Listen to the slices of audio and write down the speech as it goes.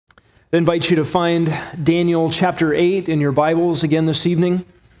I invite you to find Daniel chapter 8 in your Bibles again this evening.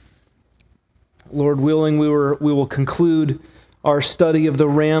 Lord willing, we will conclude our study of the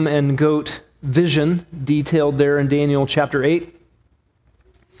ram and goat vision detailed there in Daniel chapter 8.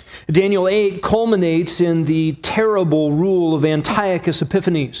 Daniel 8 culminates in the terrible rule of Antiochus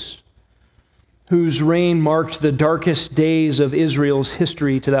Epiphanes, whose reign marked the darkest days of Israel's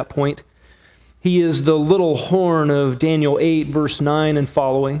history to that point. He is the little horn of Daniel 8, verse 9 and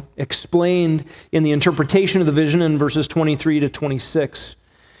following, explained in the interpretation of the vision in verses 23 to 26.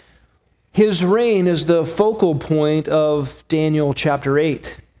 His reign is the focal point of Daniel chapter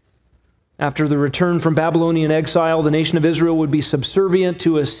 8. After the return from Babylonian exile, the nation of Israel would be subservient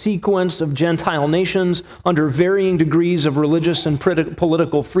to a sequence of Gentile nations under varying degrees of religious and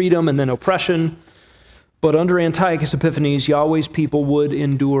political freedom and then oppression. But under Antiochus Epiphanes, Yahweh's people would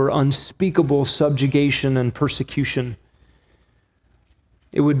endure unspeakable subjugation and persecution.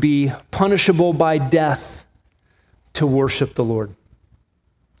 It would be punishable by death to worship the Lord.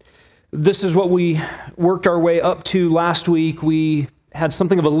 This is what we worked our way up to last week. We had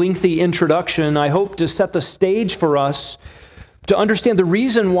something of a lengthy introduction. I hope to set the stage for us to understand the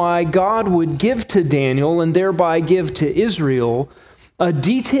reason why God would give to Daniel and thereby give to Israel a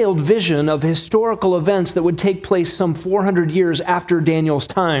detailed vision of historical events that would take place some 400 years after Daniel's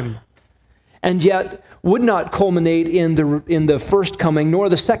time, and yet would not culminate in the first coming nor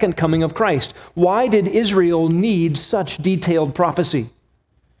the second coming of Christ. Why did Israel need such detailed prophecy?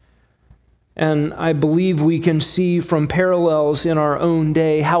 And I believe we can see from parallels in our own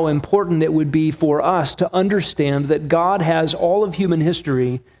day how important it would be for us to understand that God has all of human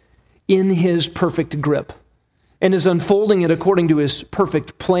history in His perfect grip and is unfolding it according to His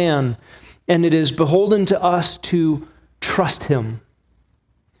perfect plan. And it is beholden to us to trust Him.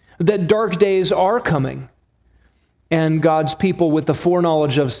 That dark days are coming, and God's people with the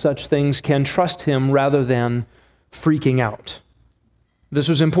foreknowledge of such things can trust Him rather than freaking out. This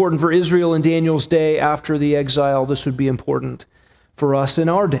was important for Israel in Daniel's day after the exile. This would be important for us in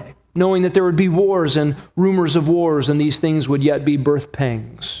our day, knowing that there would be wars and rumors of wars, and these things would yet be birth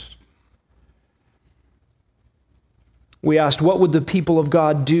pangs. We asked, what would the people of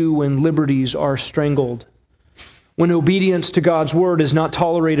God do when liberties are strangled? When obedience to God's word is not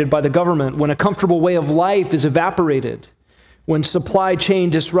tolerated by the government? When a comfortable way of life is evaporated? When supply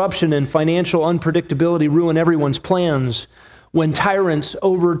chain disruption and financial unpredictability ruin everyone's plans? When tyrants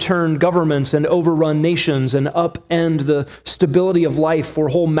overturn governments and overrun nations and upend the stability of life for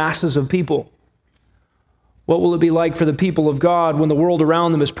whole masses of people? What will it be like for the people of God when the world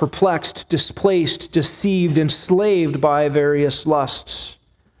around them is perplexed, displaced, deceived, enslaved by various lusts?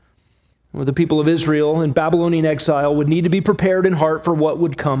 Or the people of Israel in Babylonian exile would need to be prepared in heart for what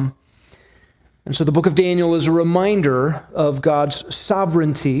would come. And so the book of Daniel is a reminder of God's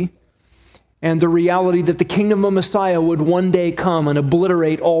sovereignty and the reality that the kingdom of Messiah would one day come and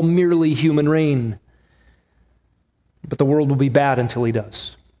obliterate all merely human reign. But the world will be bad until He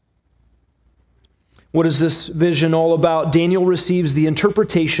does. What is this vision all about? Daniel receives the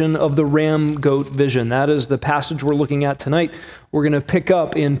interpretation of the ram-goat vision. That is the passage we're looking at tonight. We're going to pick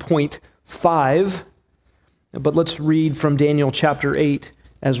up in point 5, but let's read from Daniel chapter 8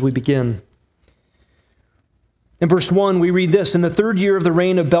 as we begin. In verse 1, we read this: In the 3rd year of the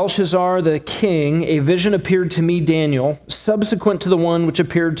reign of Belshazzar the king, a vision appeared to me, Daniel, subsequent to the one which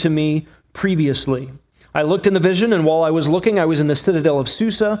appeared to me previously. I looked in the vision, and while I was looking, I was in the citadel of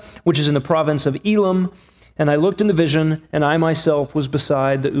Susa, which is in the province of Elam, and I looked in the vision, and I myself was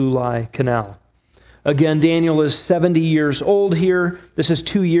beside the Ulai Canal. Again, Daniel is 70 years old here. This is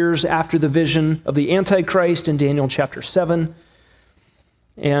 2 years after the vision of the Antichrist in Daniel chapter 7.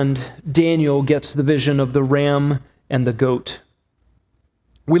 And Daniel gets the vision of the ram and the goat.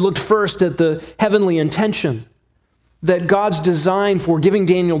 We looked first at the heavenly intention that God's design for giving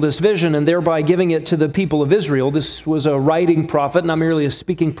Daniel this vision and thereby giving it to the people of Israel. This was a writing prophet, not merely a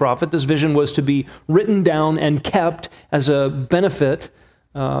speaking prophet. This vision was to be written down and kept as a benefit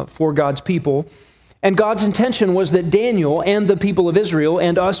for God's people. And God's intention was that Daniel and the people of Israel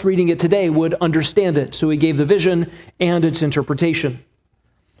and us reading it today would understand it. So He gave the vision and its interpretation.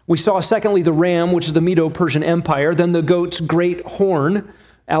 We saw, secondly, the ram, which is the Medo-Persian Empire, then the goat's great horn,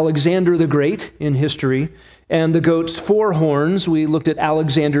 Alexander the Great in history, and the goat's 4 horns. We looked at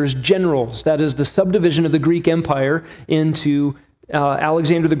Alexander's generals. That is the subdivision of the Greek Empire into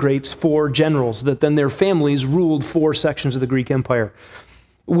Alexander the Great's 4 generals, that then their families ruled 4 sections of the Greek Empire.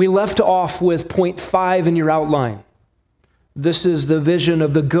 We left off with point 5 in your outline. This is the vision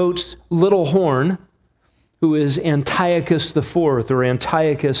of the goat's little horn, who is Antiochus IV, or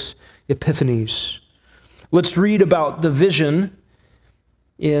Antiochus Epiphanes. Let's read about the vision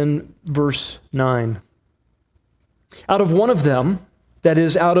in verse 9. Out of one of them, that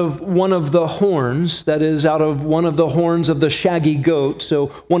is, out of one of the horns, that is, out of one of the horns of the shaggy goat, so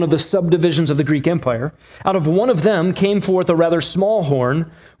one of the subdivisions of the Greek Empire, out of one of them came forth a rather small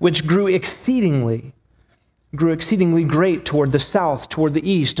horn, which grew exceedingly great toward the south, toward the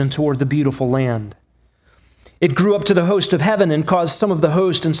east, and toward the beautiful land. It grew up to the host of heaven and caused some of the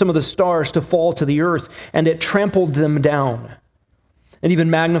host and some of the stars to fall to the earth, and it trampled them down. It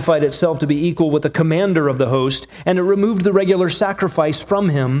even magnified itself to be equal with the commander of the host, and it removed the regular sacrifice from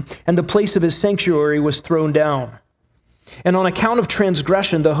him, and the place of his sanctuary was thrown down. And on account of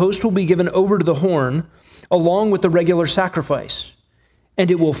transgression, the host will be given over to the horn, along with the regular sacrifice, and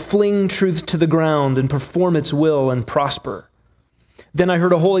it will fling truth to the ground and perform its will and prosper. Then I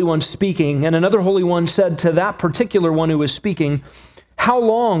heard a holy one speaking, and another holy one said to that particular one who was speaking, "How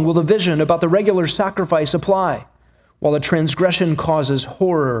long will the vision about the regular sacrifice apply, while the transgression causes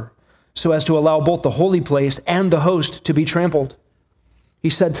horror, so as to allow both the holy place and the host to be trampled?"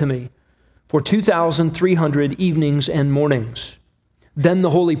 He said to me, "For 2,300 evenings and mornings, then the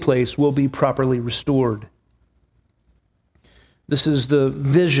holy place will be properly restored." This is the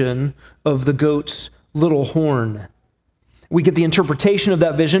vision of the goat's little horn. We get the interpretation of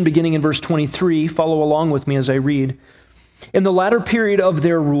that vision beginning in verse 23. Follow along with me as I read. In the latter period of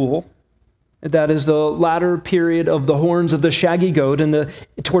their rule, that is the latter period of the horns of the shaggy goat and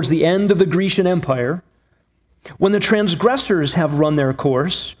towards the end of the Grecian Empire, when the transgressors have run their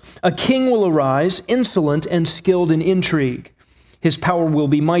course, a king will arise, insolent and skilled in intrigue. His power will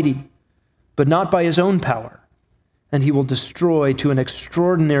be mighty, but not by his own power, and he will destroy to an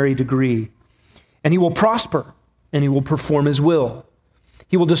extraordinary degree. And he will prosper, and he will perform his will.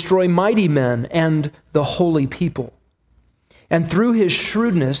 He will destroy mighty men and the holy people. And through his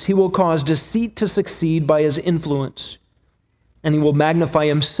shrewdness, he will cause deceit to succeed by his influence. And he will magnify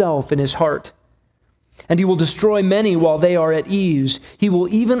himself in his heart. And he will destroy many while they are at ease. He will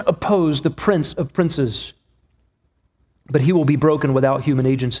even oppose the prince of princes. But he will be broken without human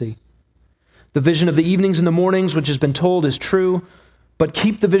agency. The vision of the evenings and the mornings, which has been told, is true, but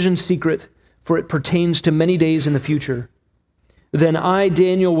keep the vision secret, for it pertains to many days in the future. Then I,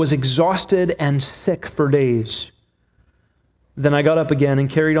 Daniel, was exhausted and sick for days. Then I got up again and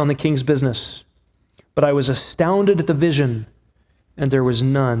carried on the king's business. But I was astounded at the vision, and there was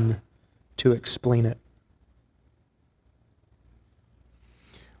none to explain it.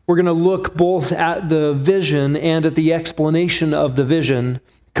 We're going to look both at the vision and at the explanation of the vision,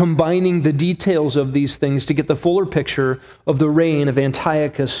 combining the details of these things to get the fuller picture of the reign of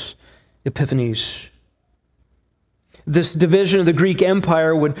Antiochus Epiphanes. This division of the Greek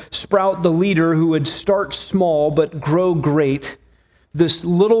Empire would sprout the leader who would start small but grow great. This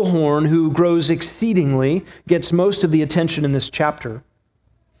little horn who grows exceedingly gets most of the attention in this chapter.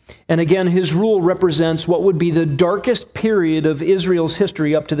 And again, his rule represents what would be the darkest period of Israel's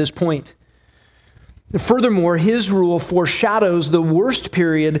history up to this point. Furthermore, his rule foreshadows the worst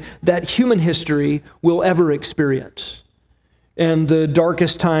period that human history will ever experience, and the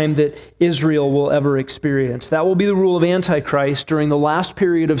darkest time that Israel will ever experience. That will be the rule of Antichrist during the last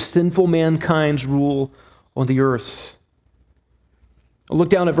period of sinful mankind's rule on the earth. Look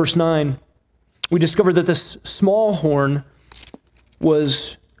down at verse 9. We discover that this small horn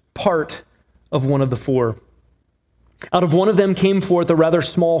was part of one of the four. Out of one of them came forth a rather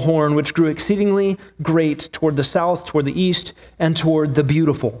small horn, which grew exceedingly great toward the south, toward the east, and toward the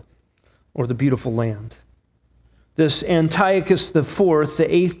beautiful, or the beautiful land. This Antiochus IV, the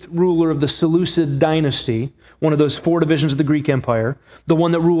eighth ruler of the Seleucid dynasty, one of those four divisions of the Greek Empire, the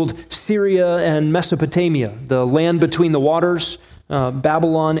one that ruled Syria and Mesopotamia, the land between the waters,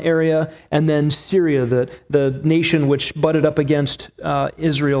 Babylon area, and then Syria, the nation which butted up against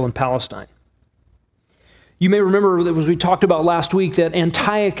Israel and Palestine. You may remember that as we talked about last week that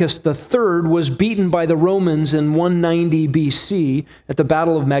Antiochus III was beaten by the Romans in 190 BC at the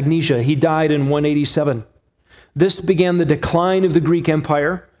Battle of Magnesia. He died in 187. This began the decline of the Greek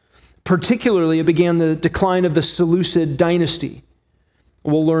Empire. Particularly, it began the decline of the Seleucid dynasty.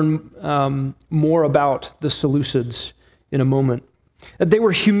 We'll learn more about the Seleucids in a moment. They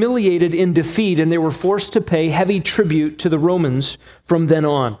were humiliated in defeat, and they were forced to pay heavy tribute to the Romans from then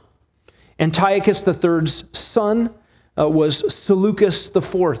on. Antiochus III's son was Seleucus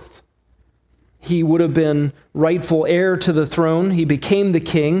IV. He would have been rightful heir to the throne. He became the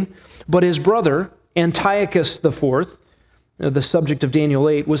king, but his brother, Antiochus IV, the subject of Daniel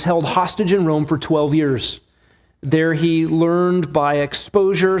 8, was held hostage in Rome for 12 years. There he learned by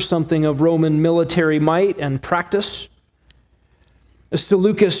exposure something of Roman military might and practice.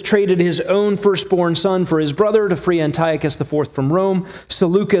 Seleucus traded his own firstborn son for his brother to free Antiochus IV from Rome.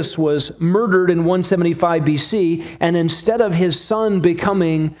 Seleucus was murdered in 175 BC, and instead of his son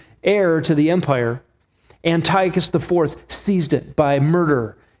becoming heir to the empire, Antiochus IV seized it by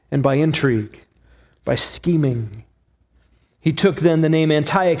murder and by intrigue, by scheming. He took then the name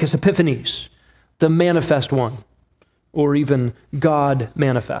Antiochus Epiphanes, the manifest one, or even God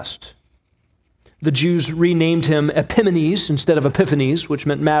manifest. The Jews renamed him Epimanes instead of Epiphanes, which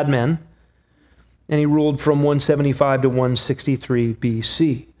meant madman, and he ruled from 175 to 163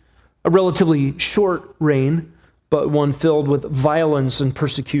 BC. A relatively short reign, but one filled with violence and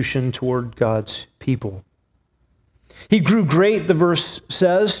persecution toward God's people. He grew great, the verse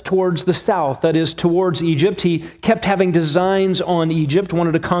says, towards the south, that is, towards Egypt. He kept having designs on Egypt,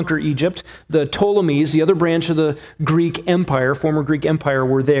 wanted to conquer Egypt. The Ptolemies, the other branch of the Greek Empire, former Greek Empire,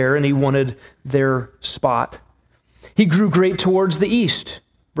 were there, and he wanted their spot. He grew great towards the east,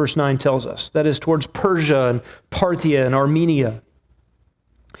 verse 9 tells us. That is, towards Persia and Parthia and Armenia.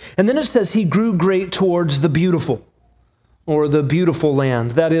 And then it says he grew great towards the beautiful, or the beautiful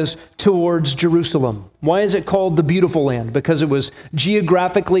land, that is, towards Jerusalem. Why is it called the beautiful land? Because it was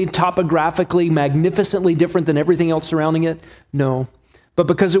geographically, topographically, magnificently different than everything else surrounding it? No, but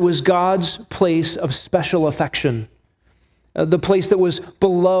because it was God's place of special affection, the place that was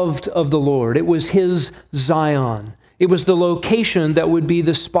beloved of the Lord. It was his Zion. It was the location that would be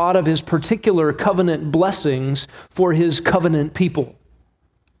the spot of his particular covenant blessings for his covenant people.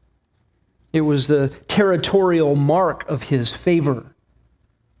 It was the territorial mark of his favor.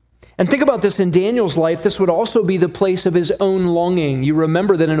 And think about this in Daniel's life. This would also be the place of his own longing. You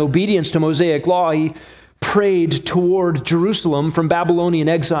remember that in obedience to Mosaic law, he prayed toward Jerusalem from Babylonian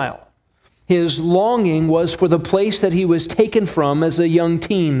exile. His longing was for the place that he was taken from as a young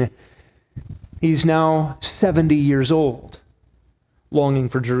teen. He's now 70 years old, longing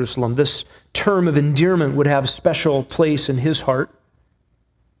for Jerusalem. This term of endearment would have special place in his heart.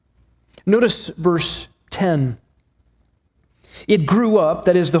 Notice verse 10. It grew up,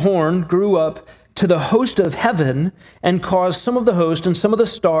 that is the horn, grew up to the host of heaven and caused some of the host and some of the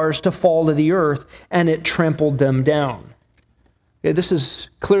stars to fall to the earth, and it trampled them down. Okay, this is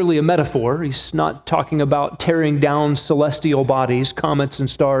clearly a metaphor. He's not talking about tearing down celestial bodies, comets and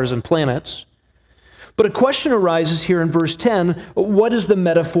stars and planets. But a question arises here in verse 10. What is the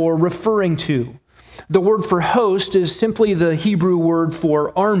metaphor referring to? The word for host is simply the Hebrew word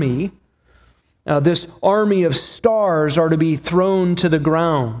for army. This army of stars are to be thrown to the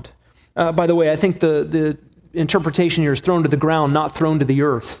ground. By the way, I think the interpretation here is thrown to the ground, not thrown to the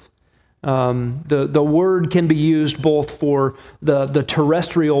earth. The word can be used both for the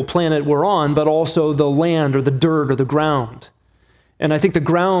terrestrial planet we're on, but also the land or the dirt or the ground. And I think the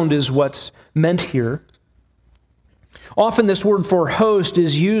ground is what's meant here. Often this word for host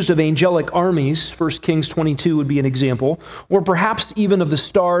is used of angelic armies. 1 Kings 22 would be an example. Or perhaps even of the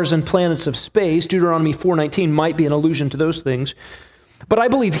stars and planets of space. Deuteronomy 4:19 might be an allusion to those things. But I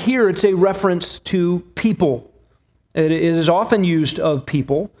believe here it's a reference to people. It is often used of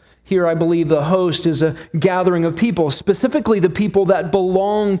people. Here I believe the host is a gathering of people, specifically the people that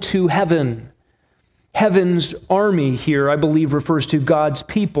belong to heaven. Heaven's army here, I believe, refers to God's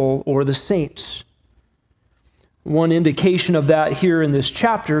people or the saints. One indication of that here in this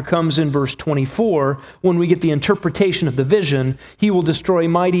chapter comes in verse 24, when we get the interpretation of the vision. He will destroy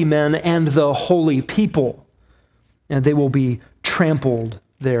mighty men and the holy people, and they will be trampled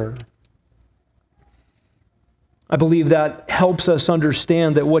there. I believe that helps us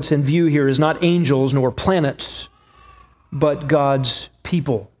understand that what's in view here is not angels nor planets, but God's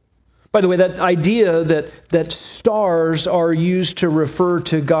people. By the way, that idea that stars are used to refer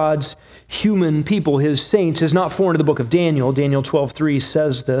to God's human people, his saints, is not foreign to the book of Daniel. Daniel 12:3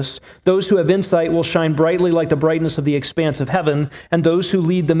 says this. Those who have insight will shine brightly like the brightness of the expanse of heaven, and those who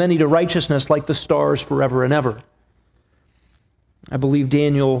lead the many to righteousness like the stars forever and ever. I believe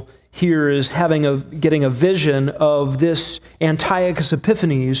Daniel here is getting a vision of this Antiochus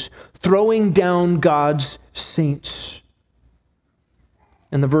Epiphanes throwing down God's saints.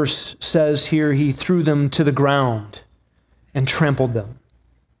 And the verse says here, he threw them to the ground and trampled them.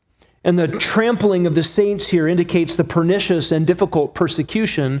 And the trampling of the saints here indicates the pernicious and difficult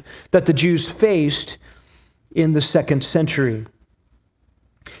persecution that the Jews faced in the 2nd century.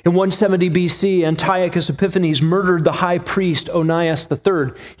 In 170 BC, Antiochus Epiphanes murdered the high priest Onias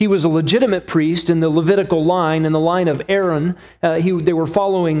III. He was a legitimate priest in the Levitical line, in the line of Aaron. They were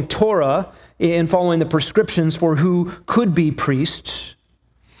following Torah and following the prescriptions for who could be priests.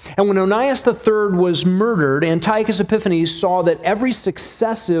 And when Onias III was murdered, Antiochus Epiphanes saw that every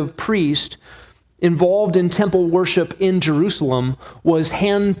successive priest involved in temple worship in Jerusalem was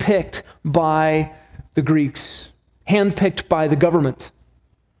handpicked by the Greeks, handpicked by the government.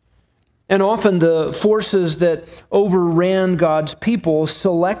 And often the forces that overran God's people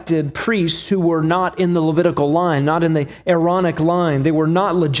selected priests who were not in the Levitical line, not in the Aaronic line. They were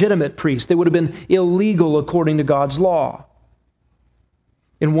not legitimate priests. They would have been illegal according to God's law.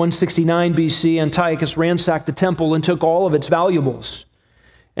 In 169 BC, Antiochus ransacked the temple and took all of its valuables.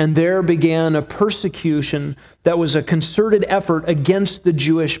 And there began a persecution that was a concerted effort against the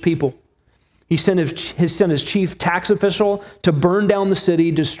Jewish people. He sent his chief tax official to burn down the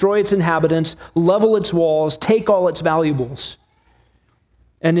city, destroy its inhabitants, level its walls, take all its valuables.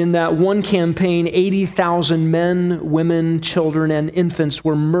 And in that one campaign, 80,000 men, women, children, and infants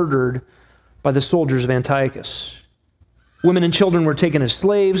were murdered by the soldiers of Antiochus. Women and children were taken as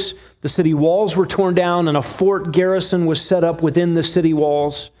slaves, the city walls were torn down, and a fort garrison was set up within the city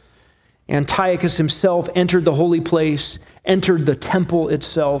walls. Antiochus himself entered the holy place, entered the temple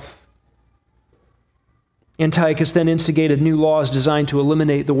itself. Antiochus then instigated new laws designed to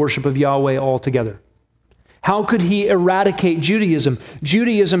eliminate the worship of Yahweh altogether. How could he eradicate Judaism?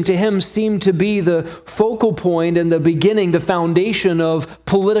 Judaism to him seemed to be the focal point and the beginning, the foundation of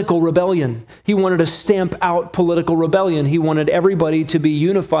political rebellion. He wanted to stamp out political rebellion. He wanted everybody to be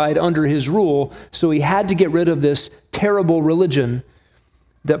unified under his rule, so he had to get rid of this terrible religion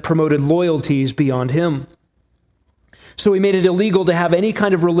that promoted loyalties beyond him. So he made it illegal to have any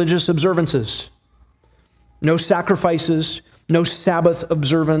kind of religious observances. No sacrifices, no Sabbath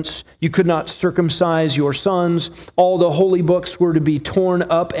observance. You could not circumcise your sons. All the holy books were to be torn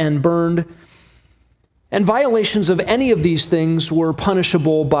up and burned. And violations of any of these things were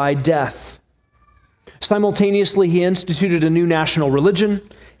punishable by death. Simultaneously, he instituted a new national religion.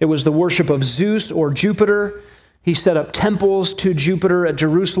 It was the worship of Zeus or Jupiter. He set up temples to Jupiter at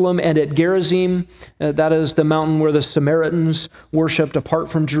Jerusalem and at Gerizim. That is the mountain where the Samaritans worshipped apart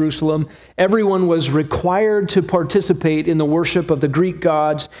from Jerusalem. Everyone was required to participate in the worship of the Greek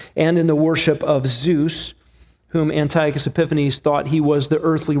gods and in the worship of Zeus, whom Antiochus Epiphanes thought he was the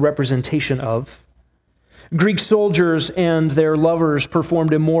earthly representation of. Greek soldiers and their lovers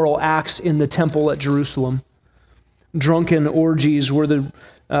performed immoral acts in the temple at Jerusalem. Drunken orgies were the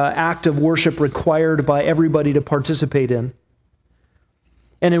act of worship required by everybody to participate in.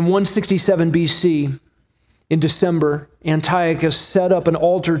 And in 167 BC, in December, Antiochus set up an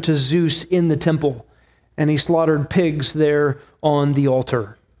altar to Zeus in the temple, and he slaughtered pigs there on the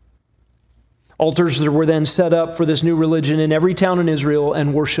altar. Altars were then set up for this new religion in every town in Israel,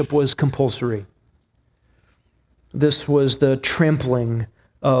 and worship was compulsory. This was the trampling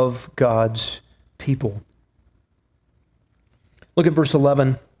of God's people. Look at verse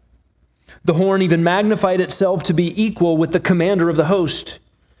 11. The horn even magnified itself to be equal with the commander of the host,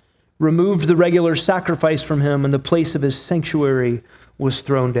 removed the regular sacrifice from him, and the place of his sanctuary was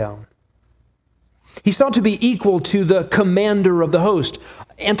thrown down. He sought to be equal to the commander of the host.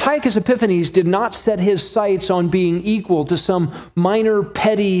 Antiochus Epiphanes did not set his sights on being equal to some minor,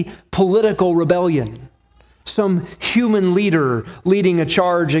 petty political rebellion, some human leader leading a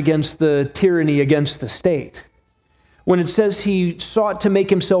charge against the tyranny against the state. When it says he sought to make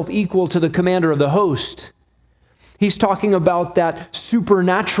himself equal to the commander of the host, he's talking about that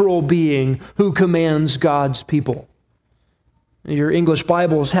supernatural being who commands God's people. Your English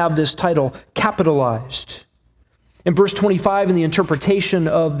Bibles have this title capitalized. In verse 25, in the interpretation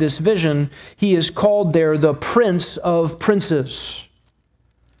of this vision, he is called there the Prince of Princes.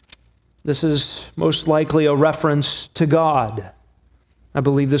 This is most likely a reference to God. I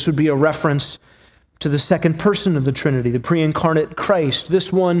believe this would be a reference to the second person of the Trinity, the pre-incarnate Christ.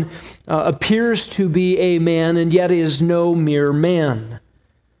 This one appears to be a man and yet is no mere man.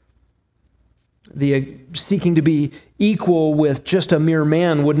 The seeking to be equal with just a mere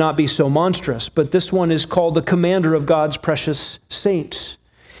man would not be so monstrous, but this one is called the commander of God's precious saints.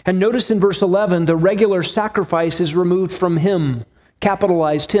 And notice in verse 11, the regular sacrifice is removed from him,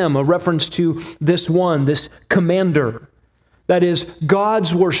 capitalized him, a reference to this one, this commander. That is,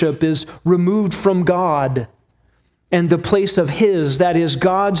 God's worship is removed from God, and the place of his, that is,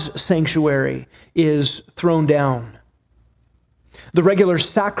 God's sanctuary, is thrown down. The regular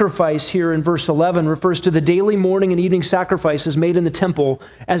sacrifice here in verse 11 refers to the daily morning and evening sacrifices made in the temple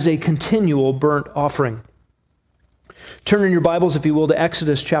as a continual burnt offering. Turn in your Bibles, if you will, to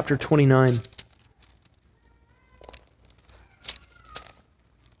Exodus chapter 29.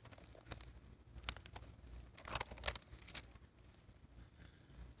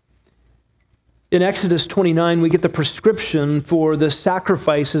 In Exodus 29, we get the prescription for the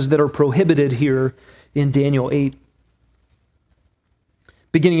sacrifices that are prohibited here in Daniel 8.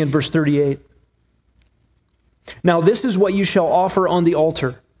 Beginning in verse 38. Now this is what you shall offer on the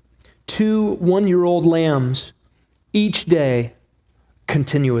altar: 2 one-year-old lambs each day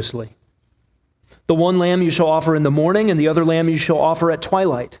continuously. The one lamb you shall offer in the morning, and the other lamb you shall offer at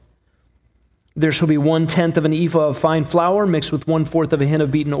twilight. There shall be 1/10 of an ephah of fine flour mixed with 1/4 of a hin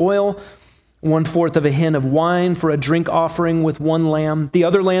of beaten oil, 1/4 of a hin of wine for a drink offering with one lamb. The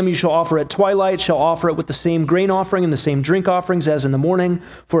other lamb you shall offer at twilight, shall offer it with the same grain offering and the same drink offerings as in the morning,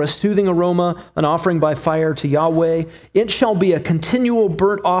 for a soothing aroma, an offering by fire to Yahweh. It shall be a continual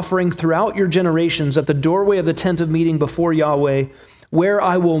burnt offering throughout your generations at the doorway of the tent of meeting before Yahweh, where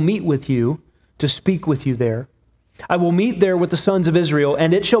I will meet with you to speak with you there. I will meet there with the sons of Israel,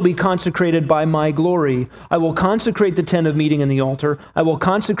 and it shall be consecrated by my glory. I will consecrate the tent of meeting and the altar. I will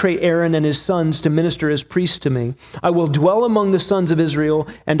consecrate Aaron and his sons to minister as priests to me. I will dwell among the sons of Israel,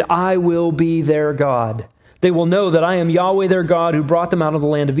 and I will be their God. They will know that I am Yahweh their God, who brought them out of the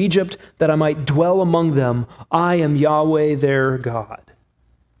land of Egypt, that I might dwell among them. I am Yahweh their God.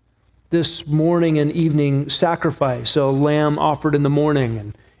 This morning and evening sacrifice, a lamb offered in the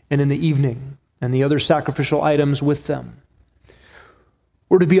morning and in the evening, and the other sacrificial items with them,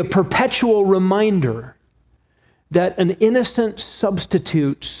 were to be a perpetual reminder that an innocent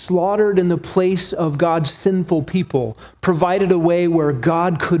substitute slaughtered in the place of God's sinful people provided a way where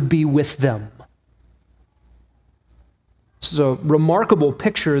God could be with them. This is a remarkable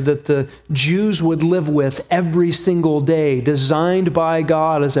picture that the Jews would live with every single day, designed by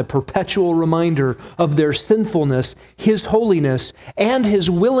God as a perpetual reminder of their sinfulness, His holiness, and His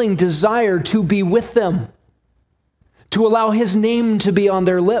willing desire to be with them, to allow His name to be on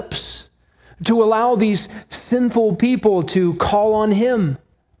their lips, to allow these sinful people to call on Him,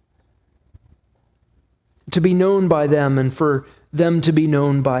 to be known by them and for them to be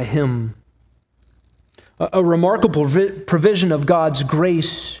known by Him. A remarkable provision of God's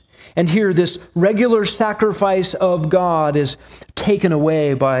grace. And here, this regular sacrifice of God is taken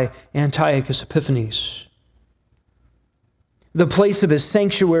away by Antiochus Epiphanes. The place of his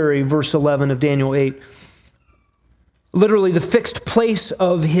sanctuary, verse 11 of Daniel 8, literally the fixed place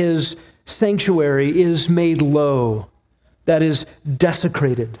of his sanctuary is made low, that is,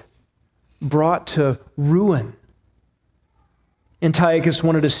 desecrated, brought to ruin. Antiochus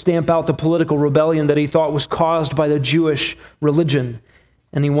wanted to stamp out the political rebellion that he thought was caused by the Jewish religion,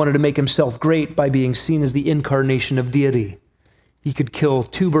 and he wanted to make himself great by being seen as the incarnation of deity. He could kill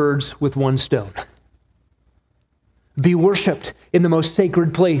 2 birds with 1 stone. Be worshipped in the most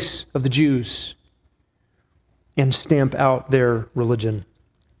sacred place of the Jews and stamp out their religion.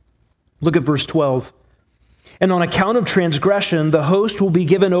 Look at verse 12. And on account of transgression, the host will be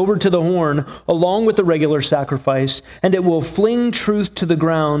given over to the horn along with the regular sacrifice, and it will fling truth to the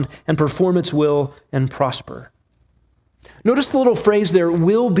ground and perform its will and prosper. Notice the little phrase there,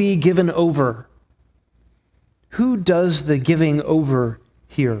 will be given over. Who does the giving over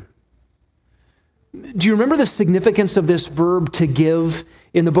here? Do you remember the significance of this verb to give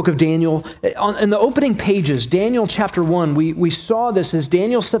in the book of Daniel? In the opening pages, Daniel chapter 1, we saw this as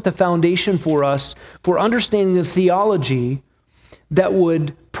Daniel set the foundation for us for understanding the theology that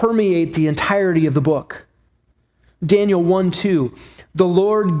would permeate the entirety of the book. Daniel 1:2, the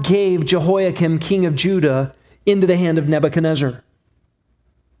Lord gave Jehoiakim, king of Judah, into the hand of Nebuchadnezzar.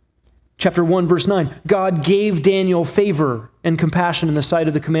 Chapter 1, verse 9, God gave Daniel favor and compassion in the sight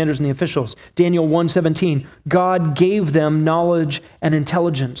of the commanders and the officials. Daniel 1:17, God gave them knowledge and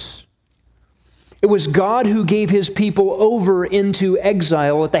intelligence. It was God who gave His people over into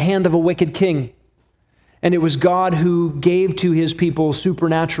exile at the hand of a wicked king. And it was God who gave to His people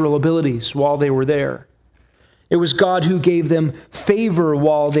supernatural abilities while they were there. It was God who gave them favor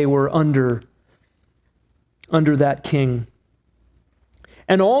while they were under that king.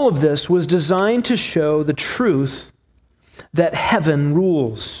 And all of this was designed to show the truth that heaven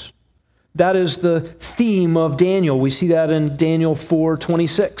rules. That is the theme of Daniel. We see that in Daniel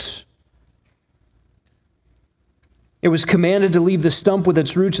 4:26. It was commanded to leave the stump with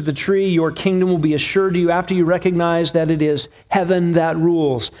its roots of the tree. Your kingdom will be assured to you after you recognize that it is heaven that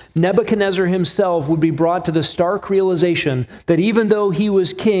rules. Nebuchadnezzar himself would be brought to the stark realization that even though he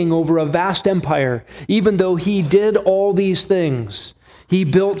was king over a vast empire, even though he did all these things, he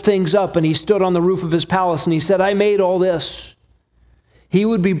built things up and he stood on the roof of his palace and he said, I made all this. He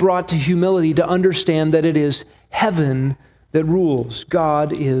would be brought to humility to understand that it is heaven that rules.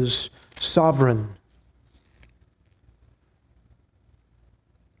 God is sovereign.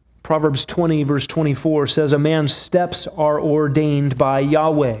 Proverbs 20, verse 24 says, a man's steps are ordained by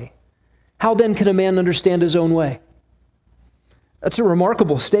Yahweh. How then can a man understand his own way? That's a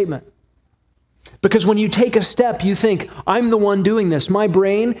remarkable statement. Because when you take a step, you think, I'm the one doing this. My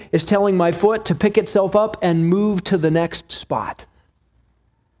brain is telling my foot to pick itself up and move to the next spot.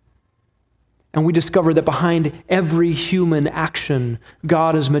 And we discover that behind every human action,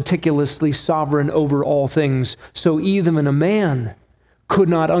 God is meticulously sovereign over all things. So even a man could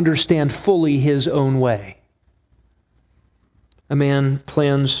not understand fully his own way. A man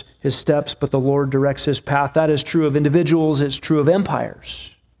plans his steps, but the Lord directs his path. That is true of individuals. It's true of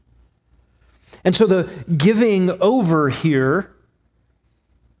empires. And so the giving over here,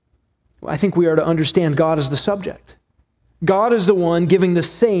 I think we are to understand God as the subject. God is the one giving the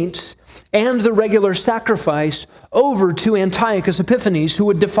saints and the regular sacrifice over to Antiochus Epiphanes, who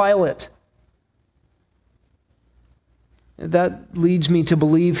would defile it. That leads me to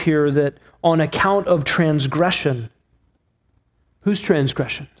believe here that on account of transgression, whose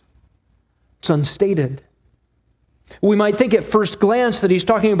transgression? It's unstated. We might think at first glance that he's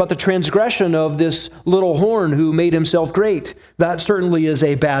talking about the transgression of this little horn who made himself great. That certainly is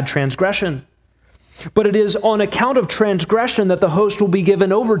a bad transgression. But it is on account of transgression that the host will be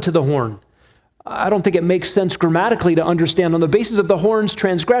given over to the horn. I don't think it makes sense grammatically to understand on the basis of the horn's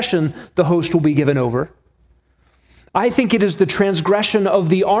transgression, the host will be given over. I think it is the transgression of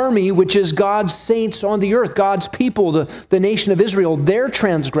the army, which is God's saints on the earth, God's people, the nation of Israel. Their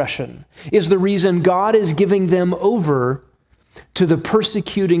transgression is the reason God is giving them over to the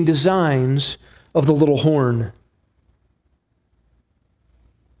persecuting designs of the little horn.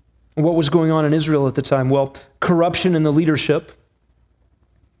 What was going on in Israel at the time? Well, corruption in the leadership,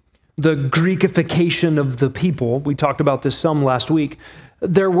 the Greekification of the people. We talked about this some last week.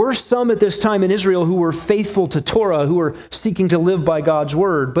 There were some at this time in Israel who were faithful to Torah, who were seeking to live by God's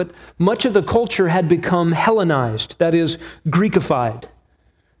word, but much of the culture had become Hellenized, that is, Greekified.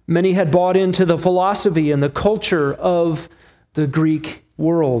 Many had bought into the philosophy and the culture of the Greek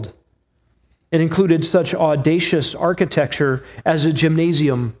world. It included such audacious architecture as a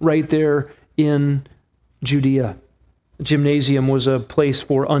gymnasium right there in Judea. The gymnasium was a place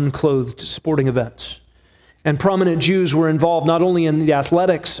for unclothed sporting events. And prominent Jews were involved not only in the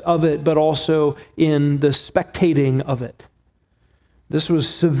athletics of it, but also in the spectating of it. This was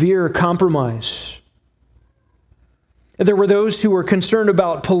severe compromise. There were those who were concerned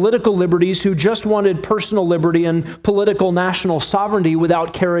about political liberties, who just wanted personal liberty and political national sovereignty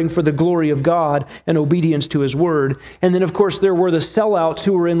without caring for the glory of God and obedience to His word. And then, of course, there were the sellouts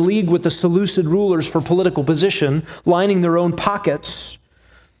who were in league with the Seleucid rulers for political position, lining their own pockets.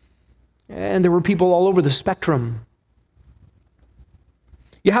 And there were people all over the spectrum.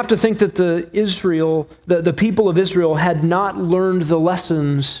 You have to think that the people of Israel had not learned the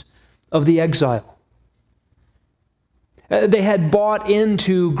lessons of the exile. They had bought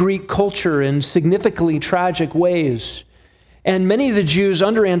into Greek culture in significantly tragic ways. And many of the Jews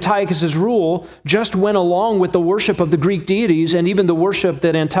under Antiochus' rule just went along with the worship of the Greek deities and even the worship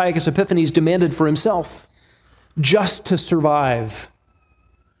that Antiochus Epiphanes demanded for himself, just to survive.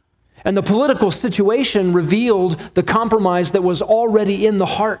 And the political situation revealed the compromise that was already in the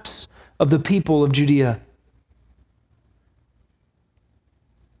hearts of the people of Judea.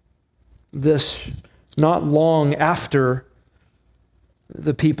 This not long after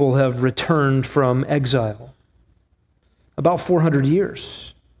the people have returned from exile. About 400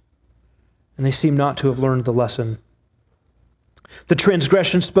 years. And they seem not to have learned the lesson. The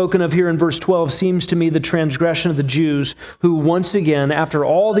transgression spoken of here in verse 12 seems to me the transgression of the Jews who once again, after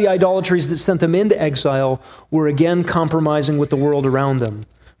all the idolatries that sent them into exile, were again compromising with the world around them,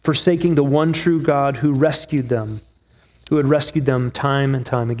 forsaking the one true God who rescued them, who had rescued them time and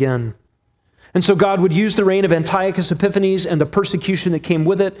time again. And so God would use the reign of Antiochus Epiphanes and the persecution that came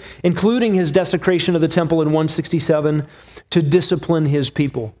with it, including his desecration of the temple in 167, to discipline his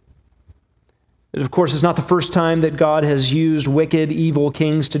people. It, of course, is not the first time that God has used wicked, evil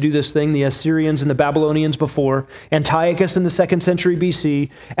kings to do this thing. The Assyrians and the Babylonians before, Antiochus in the 2nd century BC,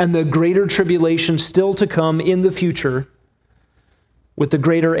 and the greater tribulation still to come in the future, with the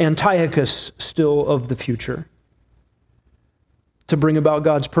greater Antiochus still of the future, to bring about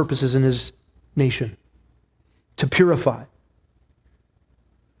God's purposes in his nation, to purify.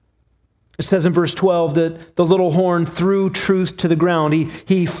 It says in verse 12 that the little horn threw truth to the ground.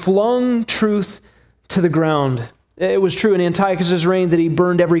 He flung truth to the ground. It was true in Antiochus' reign that he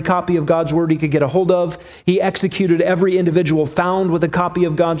burned every copy of God's word he could get a hold of. He executed every individual found with a copy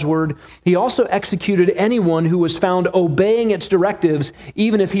of God's word. He also executed anyone who was found obeying its directives,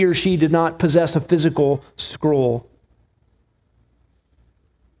 even if he or she did not possess a physical scroll.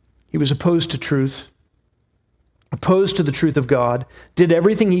 He was opposed to truth, opposed to the truth of God, did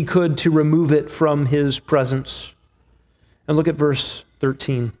everything he could to remove it from his presence. And look at verse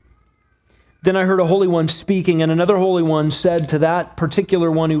 13. Then I heard a holy one speaking, and another holy one said to that particular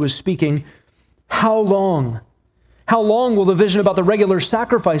one who was speaking, "How long? How long will the vision about the regular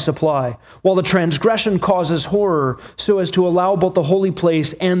sacrifice apply, while the transgression causes horror, so as to allow both the holy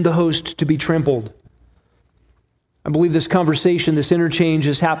place and the host to be trampled?" I believe this conversation, this interchange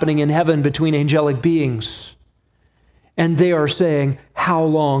is happening in heaven between angelic beings. And they are saying, "How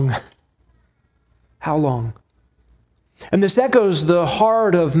long? How long?" And this echoes the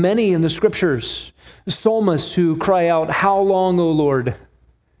heart of many in the Scriptures, psalmists who cry out, "How long, O Lord?"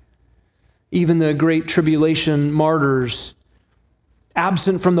 Even the great tribulation martyrs,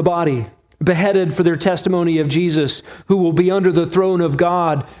 absent from the body, beheaded for their testimony of Jesus, who will be under the throne of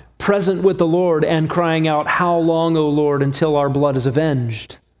God, present with the Lord, and crying out, "How long, O Lord, until our blood is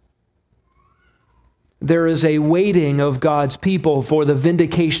avenged?" There is a waiting of God's people for the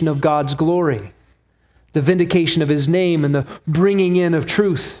vindication of God's glory, the vindication of His name, and the bringing in of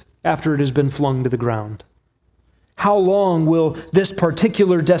truth after it has been flung to the ground. How long will this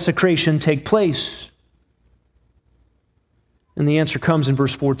particular desecration take place? And the answer comes in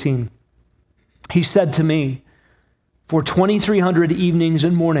verse 14. He said to me, "For 2,300 evenings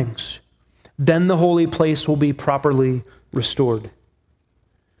and mornings, then the holy place will be properly restored."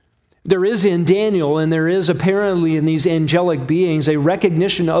 There is in Daniel, and there is apparently in these angelic beings, a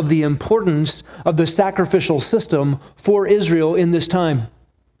recognition of the importance of the sacrificial system for Israel in this time.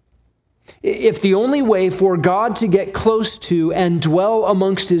 If the only way for God to get close to and dwell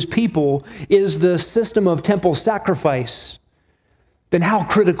amongst His people is the system of temple sacrifice, then how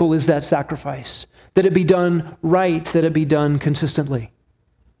critical is that sacrifice? That it be done right, that it be done consistently.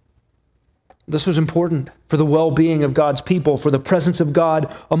 This was important for the well-being of God's people, for the presence of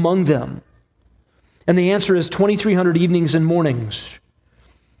God among them. And the answer is 2,300 evenings and mornings.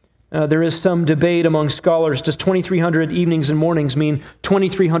 There is some debate among scholars. Does 2,300 evenings and mornings mean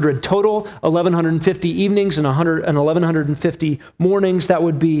 2,300 total, 1,150 evenings and 1,150 mornings? That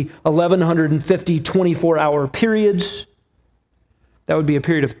would be 1,150 24-hour periods. That would be a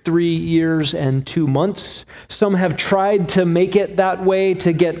period of 3 years and 2 months. Some have tried to make it that way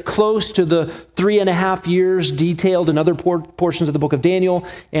to get close to the 3.5 years detailed in other portions of the book of Daniel,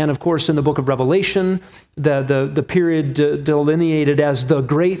 and of course in the book of Revelation, the period delineated as the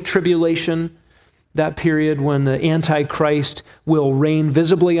Great Tribulation, that period when the Antichrist will reign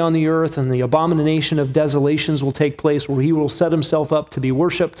visibly on the earth and the abomination of desolations will take place, where he will set himself up to be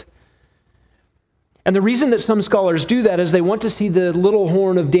worshipped. And the reason that some scholars do that is they want to see the little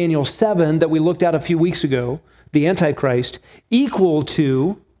horn of Daniel 7 that we looked at a few weeks ago, the Antichrist, equal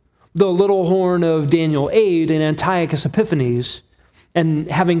to the little horn of Daniel 8 in Antiochus Epiphanes,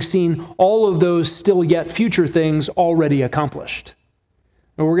 and having seen all of those still yet future things already accomplished.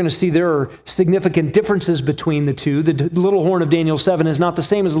 And we're going to see there are significant differences between the two. The little horn of Daniel 7 is not the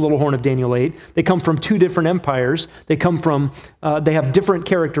same as the little horn of Daniel 8. They come from two different empires. They have different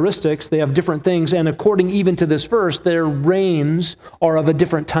characteristics. They have different things. And according even to this verse, their reigns are of a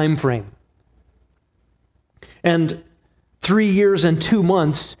different time frame. And 3 years and 2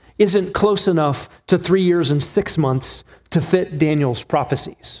 months isn't close enough to 3 years and 6 months to fit Daniel's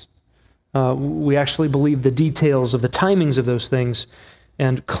prophecies. We actually believe the details of the timings of those things,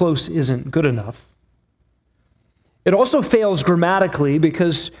 and close isn't good enough. It also fails grammatically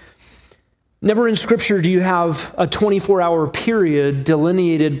because never in Scripture do you have a 24-hour period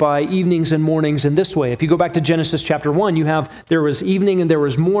delineated by evenings and mornings in this way. If you go back to Genesis chapter 1, there was evening and there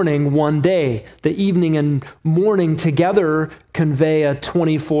was morning one day. The evening and morning together convey a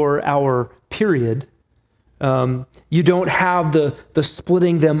 24-hour period. You don't have the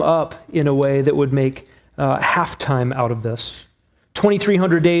splitting them up in a way that would make halftime out of this.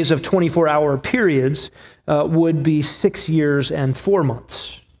 2,300 days of 24-hour periods would be 6 years and 4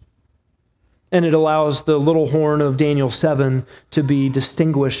 months. And it allows the little horn of Daniel 7 to be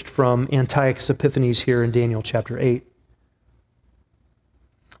distinguished from Antiochus Epiphanes here in Daniel chapter 8.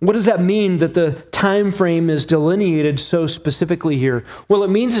 What does that mean that the time frame is delineated so specifically here? Well, it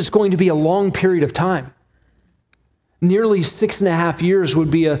means it's going to be a long period of time. Nearly 6.5 years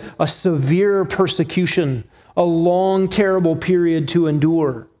would be a severe persecution, a long, terrible period to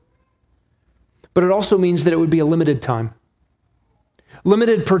endure. But it also means that it would be a limited time.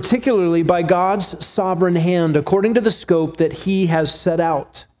 Limited particularly by God's sovereign hand, according to the scope that He has set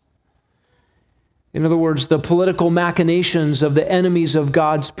out. In other words, the political machinations of the enemies of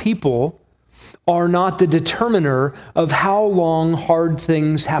God's people are not the determiner of how long hard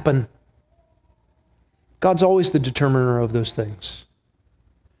things happen. God's always the determiner of those things.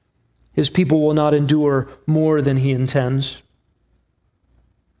 His people will not endure more than He intends.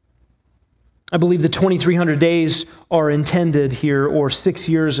 I believe the 2,300 days are intended here, or 6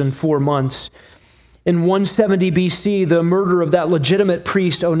 years and 4 months. In 170 BC, the murder of that legitimate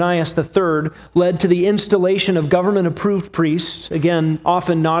priest, Onias III, led to the installation of government-approved priests, again,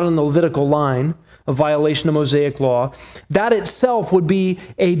 often not in the Levitical line, a violation of Mosaic law. That itself would be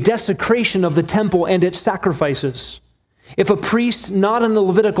a desecration of the temple and its sacrifices. If a priest not in the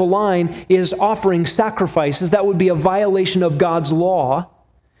Levitical line is offering sacrifices, that would be a violation of God's law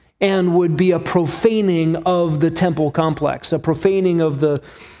and would be a profaning of the temple complex, a profaning of the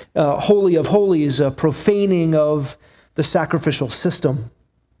Holy of Holies, a profaning of the sacrificial system.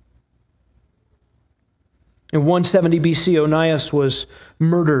 In 170 BC, Onias was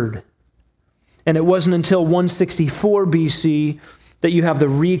murdered. And it wasn't until 164 BC that you have the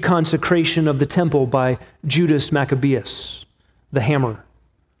reconsecration of the temple by Judas Maccabeus, the hammer,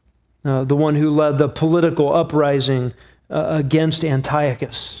 the one who led the political uprising against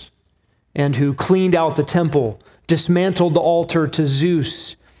Antiochus, and who cleaned out the temple, dismantled the altar to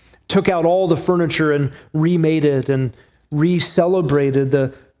Zeus, took out all the furniture and remade it, and re-celebrated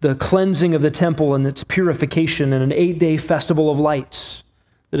the cleansing of the temple and its purification in an 8-day festival of lights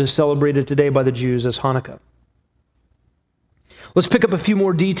that is celebrated today by the Jews as Hanukkah. Let's pick up a few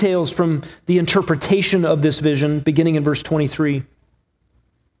more details from the interpretation of this vision, beginning in verse 23.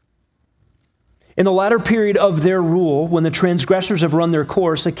 In the latter period of their rule, when the transgressors have run their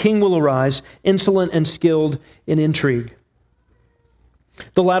course, a king will arise, insolent and skilled in intrigue.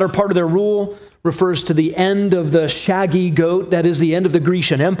 The latter part of their rule refers to the end of the shaggy goat, that is the end of the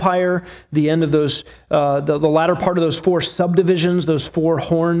Grecian Empire, the end of those, the latter part of those 4 subdivisions, those 4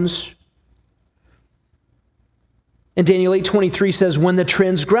 horns. And Daniel 8:23 says, when the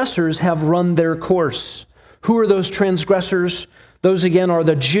transgressors have run their course. Who are those transgressors? Those again are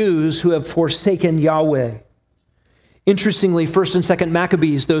the Jews who have forsaken Yahweh. Interestingly, 1st and 2nd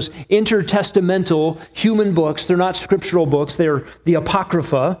Maccabees, those intertestamental human books, they're not scriptural books, they're the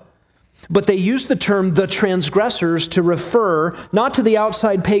Apocrypha, but they use the term the transgressors to refer not to the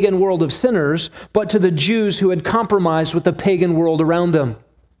outside pagan world of sinners, but to the Jews who had compromised with the pagan world around them.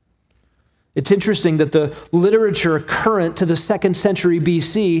 It's interesting that the literature current to the 2nd century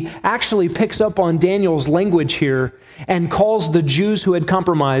BC actually picks up on Daniel's language here and calls the Jews who had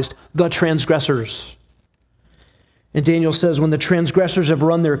compromised the transgressors. And Daniel says, when the transgressors have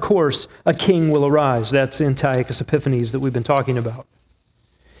run their course, a king will arise. That's Antiochus Epiphanes that we've been talking about.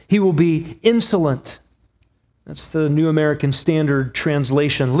 He will be insolent. That's the New American Standard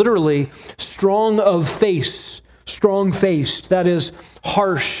translation. Literally, strong of face, strong-faced. That is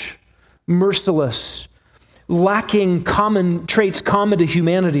harsh, merciless, lacking common traits common to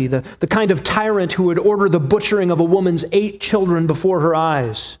humanity. The kind of tyrant who would order the butchering of a woman's 8 children before her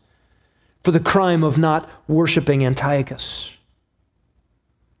eyes for the crime of not worshiping Antiochus.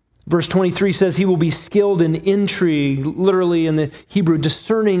 Verse 23 says he will be skilled in intrigue, literally in the Hebrew,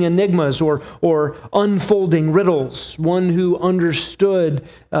 discerning enigmas or unfolding riddles, one who understood,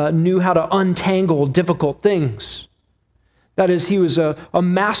 knew how to untangle difficult things. That is, he was a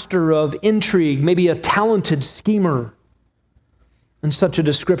master of intrigue, maybe a talented schemer. And such a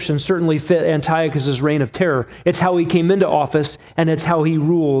description certainly fit Antiochus' reign of terror. It's how he came into office, and it's how he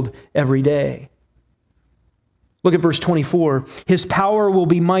ruled every day. Look at verse 24. His power will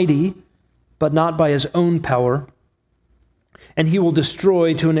be mighty, but not by his own power, and he will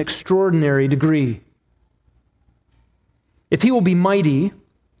destroy to an extraordinary degree. If he will be mighty,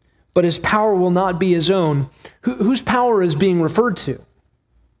 but his power will not be his own, whose power is being referred to?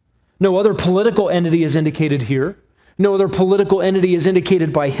 No other political entity is indicated here. No other political entity is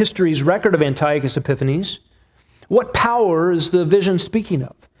indicated by history's record of Antiochus Epiphanes. What power is the vision speaking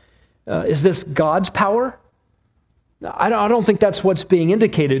of? Is this God's power? I don't think that's what's being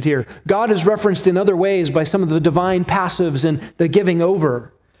indicated here. God is referenced in other ways by some of the divine passives and the giving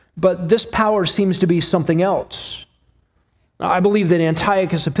over, but this power seems to be something else. I believe that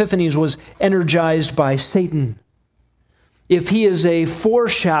Antiochus Epiphanes was energized by Satan. If he is a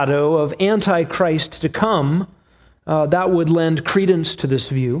foreshadow of Antichrist to come, that would lend credence to this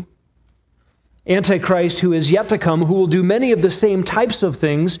view. Antichrist, who is yet to come, who will do many of the same types of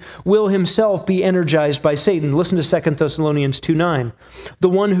things, will himself be energized by Satan. Listen to 2 Thessalonians 2:9. The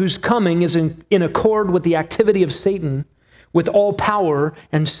one whose coming is in accord with the activity of Satan, with all power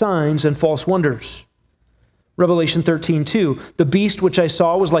and signs and false wonders. Revelation 13:2. The beast which I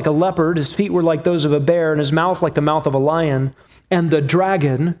saw was like a leopard, his feet were like those of a bear, and his mouth like the mouth of a lion. And the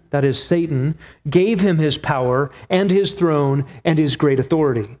dragon, that is Satan, gave him his power and his throne and his great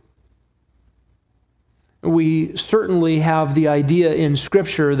authority. We certainly have the idea in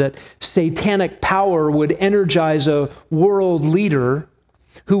Scripture that satanic power would energize a world leader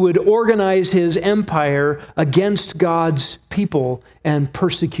who would organize his empire against God's people and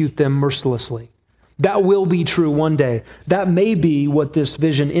persecute them mercilessly. That will be true one day. That may be what this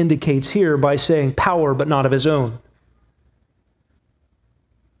vision indicates here by saying power, but not of his own.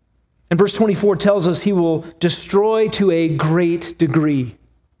 And verse 24 tells us he will destroy to a great degree.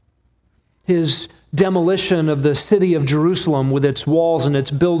 His demolition of the city of Jerusalem with its walls and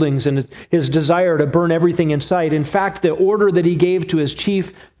its buildings and his desire to burn everything in sight. In fact, the order that he gave to his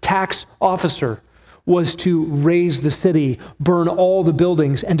chief tax officer was to raze the city, burn all the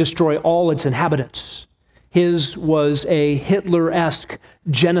buildings, and destroy all its inhabitants. His was a Hitler-esque,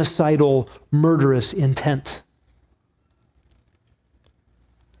 genocidal, murderous intent.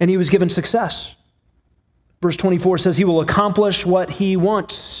 And he was given success. Verse 24 says he will accomplish what he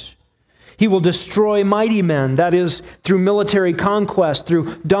wants. He will destroy mighty men, that is, through military conquest,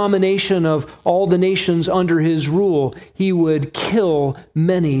 through domination of all the nations under his rule. He would kill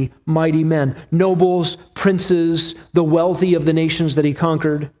many mighty men, nobles, princes, the wealthy of the nations that he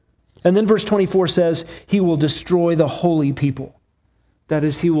conquered. And then verse 24 says he will destroy the holy people. That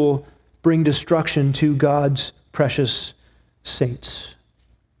is, he will bring destruction to God's precious saints.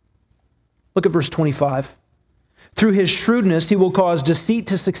 Look at verse 25. Through his shrewdness, he will cause deceit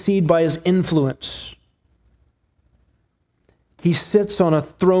to succeed by his influence. He sits on a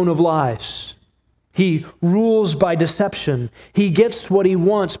throne of lies. He rules by deception. He gets what he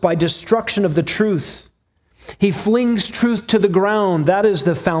wants by destruction of the truth. He flings truth to the ground. That is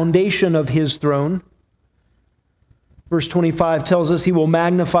the foundation of his throne. Verse 25 tells us he will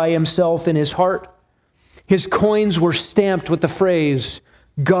magnify himself in his heart. His coins were stamped with the phrase,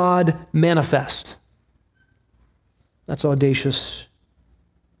 God manifest. That's audacious.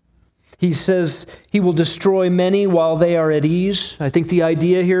 He says he will destroy many while they are at ease. I think the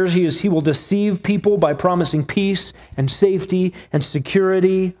idea here is he will deceive people by promising peace and safety and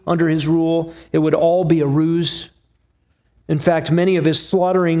security under his rule. It would all be a ruse. In fact, many of his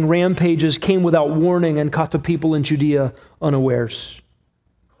slaughtering rampages came without warning and caught the people in Judea unawares.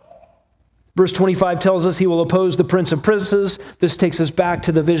 Verse 25 tells us he will oppose the prince of princes. This takes us back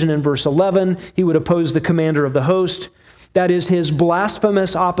to the vision in verse 11. He would oppose the commander of the host. That is his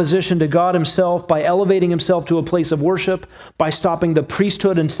blasphemous opposition to God himself by elevating himself to a place of worship, by stopping the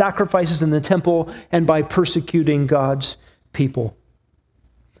priesthood and sacrifices in the temple, and by persecuting God's people.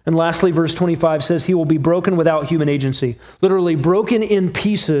 And lastly, verse 25 says he will be broken without human agency, literally broken in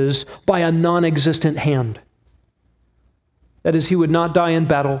pieces by a non-existent hand. That is, he would not die in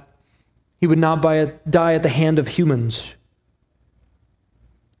battle. He would not die at the hand of humans.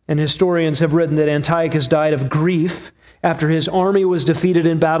 And historians have written that Antiochus died of grief after his army was defeated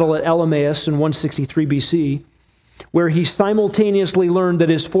in battle at Elymais in 163 BC, where he simultaneously learned that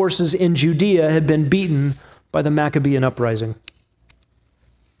his forces in Judea had been beaten by the Maccabean uprising.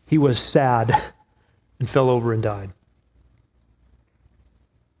 He was sad and fell over and died.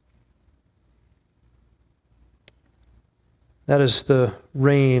 That is the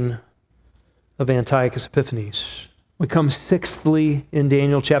reign of Antiochus Epiphanes. We come sixthly in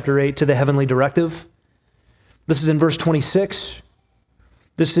Daniel chapter 8 to the heavenly directive. This is in verse 26.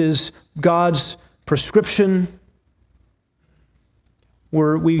 This is God's prescription,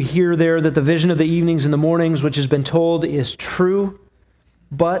 where we hear there that the vision of the evenings and the mornings, which has been told, is true,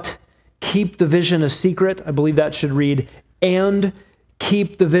 but keep the vision a secret. I believe that should read, and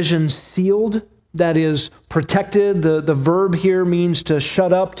keep the vision sealed. That is protected. The verb here means to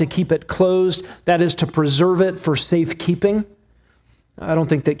shut up, to keep it closed. That is to preserve it for safekeeping. I don't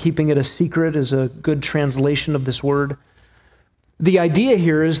think that keeping it a secret is a good translation of this word. The idea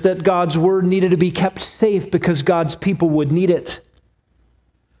here is that God's word needed to be kept safe because God's people would need it.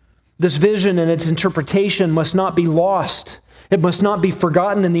 This vision and its interpretation must not be lost. It must not be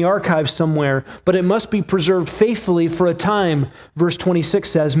forgotten in the archives somewhere, but it must be preserved faithfully for a time, verse 26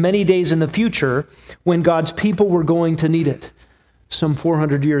 says, many days in the future when God's people were going to need it, some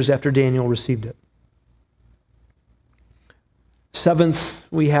 400 years after Daniel received it. Seventh,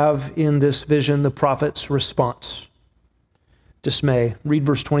 we have in this vision the prophet's response. Dismay. Read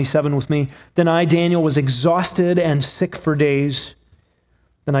verse 27 with me. Then I, Daniel, was exhausted and sick for days.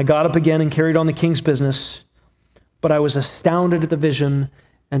 Then I got up again and carried on the king's business. But I was astounded at the vision,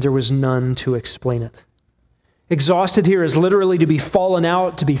 and there was none to explain it. Exhausted here is literally to be fallen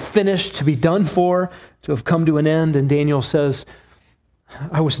out, to be finished, to be done for, to have come to an end. And Daniel says,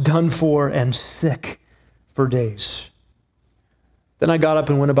 I was done for and sick for days. Then I got up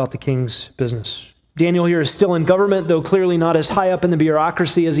and went about the king's business. Daniel here is still in government, though clearly not as high up in the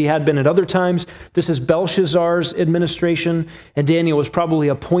bureaucracy as he had been at other times. This is Belshazzar's administration, and Daniel was probably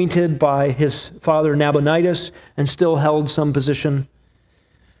appointed by his father Nabonidus and still held some position.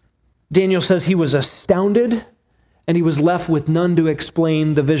 Daniel says he was astounded and he was left with none to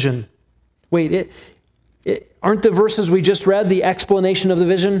explain the vision. Wait, aren't the verses we just read the explanation of the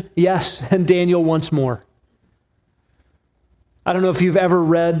vision? Yes, and Daniel once more. I don't know if you've ever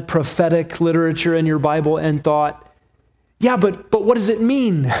read prophetic literature in your Bible and thought, yeah, but what does it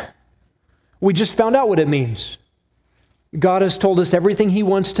mean? We just found out what it means. God has told us everything he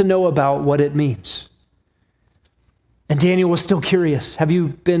wants to know about what it means. And Daniel was still curious. Have you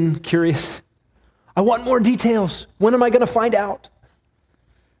been curious? I want more details. When am I going to find out?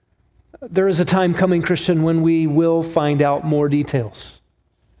 There is a time coming, Christian, when we will find out more details.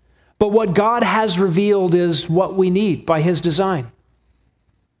 But what God has revealed is what we need by his design.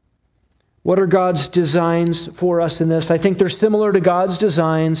 What are God's designs for us in this? I think they're similar to God's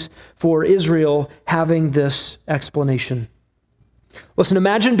designs for Israel having this explanation. Listen,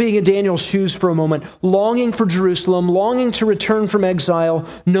 imagine being in Daniel's shoes for a moment, longing for Jerusalem, longing to return from exile,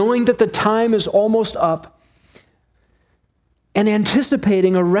 knowing that the time is almost up, and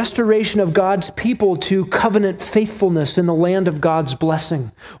anticipating a restoration of God's people to covenant faithfulness in the land of God's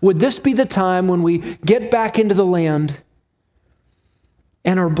blessing. Would this be the time when we get back into the land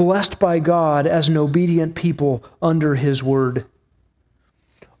and are blessed by God as an obedient people under his word,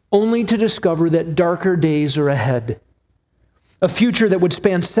 only to discover that darker days are ahead? A future that would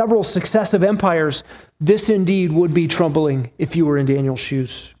span several successive empires. This indeed would be troubling if you were in Daniel's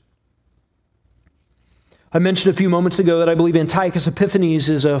shoes. I mentioned a few moments ago that I believe Antiochus Epiphanes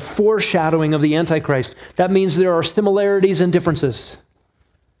is a foreshadowing of the Antichrist. That means there are similarities and differences.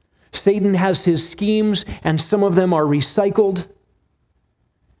 Satan has his schemes, and some of them are recycled.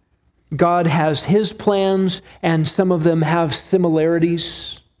 God has his plans, and some of them have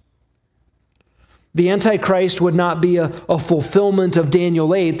similarities. The Antichrist would not be a fulfillment of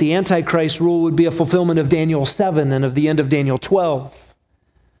Daniel 8. The Antichrist rule would be a fulfillment of Daniel 7 and of the end of Daniel 12.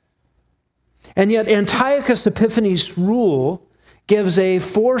 And yet Antiochus Epiphanes' rule gives a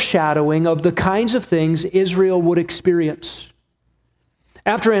foreshadowing of the kinds of things Israel would experience.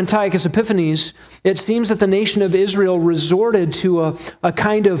 After Antiochus Epiphanes, it seems that the nation of Israel resorted to a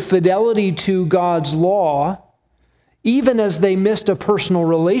kind of fidelity to God's law, even as they missed a personal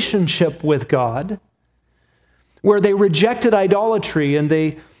relationship with God, where they rejected idolatry and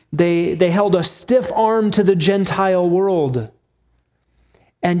they held a stiff arm to the Gentile world,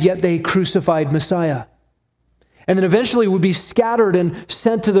 and yet they crucified Messiah. And then eventually would be scattered and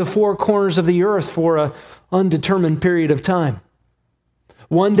sent to the four corners of the earth for an undetermined period of time.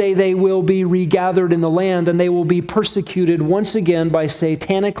 One day they will be regathered in the land, and they will be persecuted once again by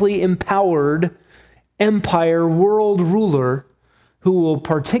satanically empowered empire world ruler who will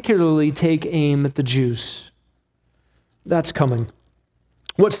particularly take aim at the Jews. That's coming.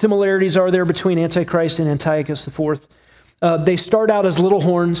 What similarities are there between Antichrist and Antiochus IV? They start out as little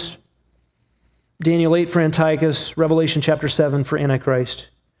horns. Daniel 8 for Antiochus, Revelation chapter 7 for Antichrist.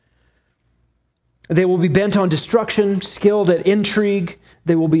 They will be bent on destruction, skilled at intrigue.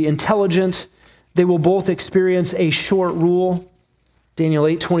 They will be intelligent. They will both experience a short rule. Daniel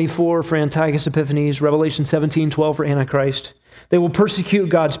 8:24 for Antiochus Epiphanes, Revelation 17:12 for Antichrist. They will persecute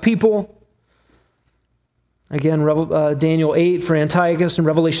God's people. Again, Daniel 8 for Antiochus and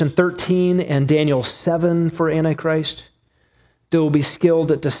Revelation 13 and Daniel 7 for Antichrist. They will be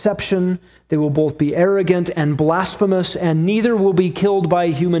skilled at deception. They will both be arrogant and blasphemous, and neither will be killed by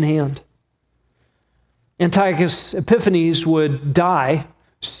a human hand. Antiochus Epiphanes would die,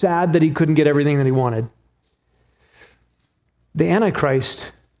 sad that he couldn't get everything that he wanted. The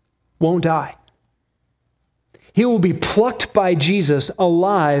Antichrist won't die. He will be plucked by Jesus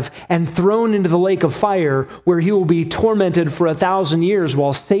alive and thrown into the lake of fire, where he will be tormented for 1,000 years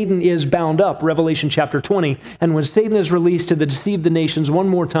while Satan is bound up, Revelation chapter 20. And when Satan is released to deceive the nations one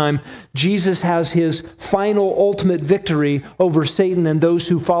more time, Jesus has his final ultimate victory over Satan and those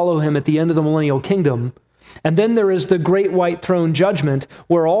who follow him at the end of the millennial kingdom. And then there is the great white throne judgment,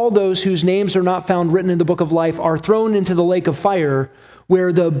 where all those whose names are not found written in the book of life are thrown into the lake of fire,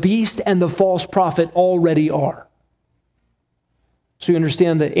 where the beast and the false prophet already are. So you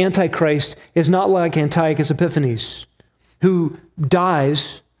understand that Antichrist is not like Antiochus Epiphanes, who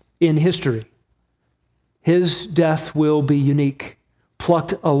dies in history. His death will be unique,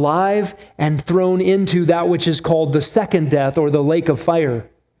 plucked alive and thrown into that which is called the second death, or the lake of fire.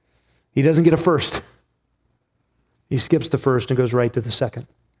 He doesn't get a first. He skips the first and goes right to the second.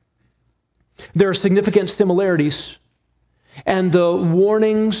 There are significant similarities, and the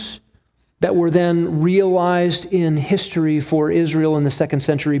warnings that were then realized in history for Israel in the 2nd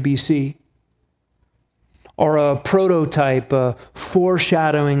century BC are a prototype, a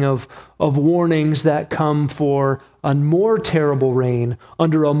foreshadowing of warnings that come for a more terrible reign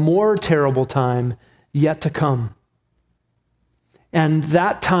under a more terrible time yet to come. And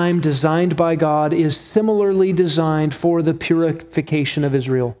that time designed by God is similarly designed for the purification of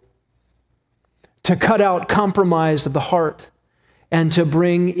Israel, to cut out compromise of the heart and to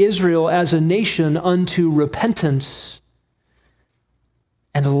bring Israel as a nation unto repentance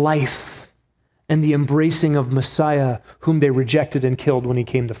and life and the embracing of Messiah, whom they rejected and killed when he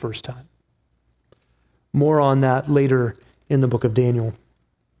came the first time. More on that later in the book of Daniel.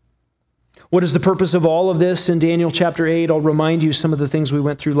 What is the purpose of all of this in Daniel chapter 8? I'll remind you some of the things we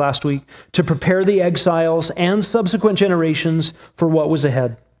went through last week. To prepare the exiles and subsequent generations for what was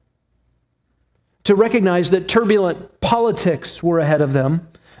ahead. To recognize that turbulent politics were ahead of them,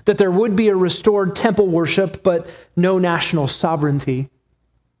 that there would be a restored temple worship, but no national sovereignty.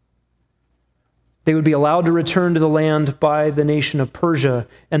 They would be allowed to return to the land by the nation of Persia,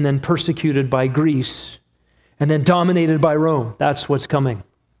 and then persecuted by Greece, and then dominated by Rome. That's what's coming.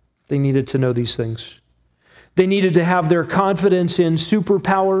 They needed to know these things. They needed to have their confidence in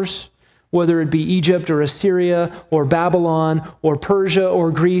superpowers, whether it be Egypt or Assyria or Babylon or Persia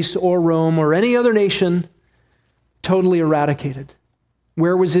or Greece or Rome or any other nation, totally eradicated.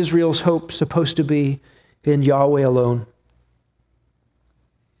 Where was Israel's hope supposed to be? In Yahweh alone.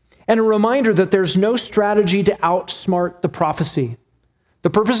 And a reminder that there's no strategy to outsmart the prophecy. The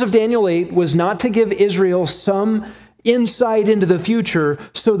purpose of Daniel 8 was not to give Israel some insight into the future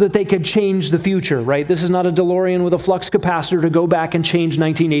so that they could change the future, right? This is not a DeLorean with a flux capacitor to go back and change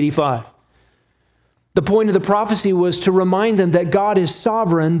 1985. The point of the prophecy was to remind them that God is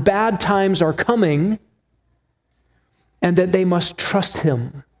sovereign, bad times are coming, and that they must trust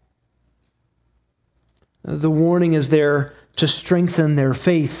him. The warning is there to strengthen their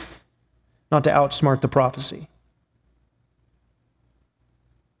faith, not to outsmart the prophecy.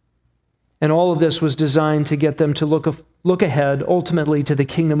 And all of this was designed to get them to look ahead, ultimately, to the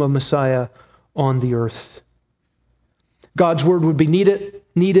kingdom of Messiah on the earth. God's word would be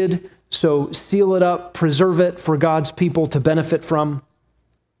needed, so seal it up, preserve it for God's people to benefit from.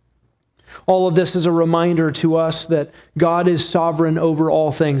 All of this is a reminder to us that God is sovereign over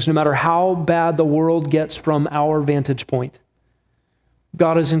all things, no matter how bad the world gets from our vantage point.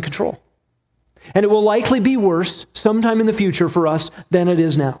 God is in control. And it will likely be worse sometime in the future for us than it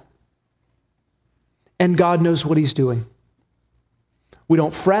is now. And God knows what he's doing. We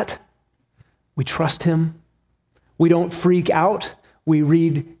don't fret. We trust him. We don't freak out. We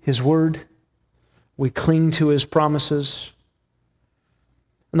read his word. We cling to his promises.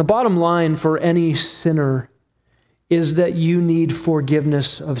 And the bottom line for any sinner is that you need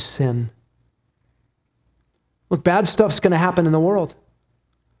forgiveness of sin. Look, bad stuff's going to happen in the world.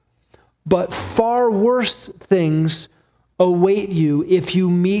 But far worse things await you if you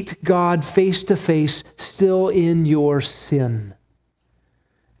meet God face to face still in your sin.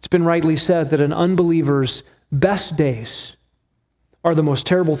 It's been rightly said that an unbeliever's best days are the most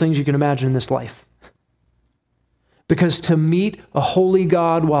terrible things you can imagine in this life. Because to meet a holy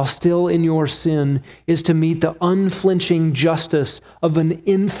God while still in your sin is to meet the unflinching justice of an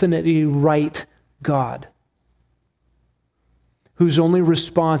infinitely right God, whose only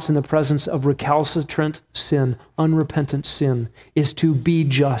response in the presence of recalcitrant sin, unrepentant sin, is to be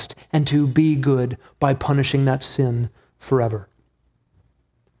just and to be good by punishing that sin forever.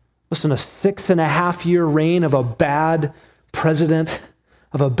 Listen, a 6.5-year reign of a bad president,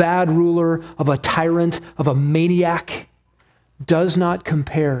 of a bad ruler, of a tyrant, of a maniac, does not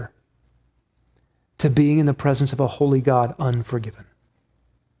compare to being in the presence of a holy God unforgiven.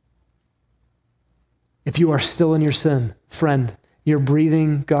 If you are still in your sin, friend, you're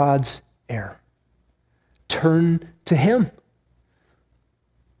breathing God's air. Turn to him.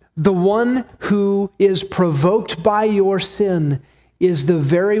 The one who is provoked by your sin is the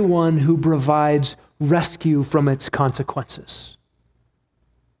very one who provides rescue from its consequences.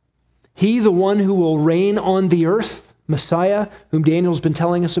 He, the one who will reign on the earth, Messiah, whom Daniel's been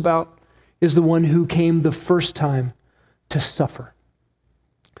telling us about, is the one who came the first time to suffer.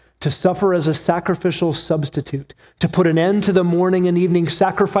 To suffer as a sacrificial substitute, to put an end to the morning and evening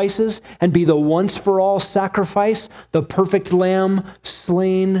sacrifices and be the once-for-all sacrifice, the perfect lamb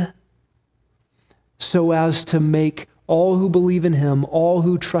slain, so as to make all who believe in him, all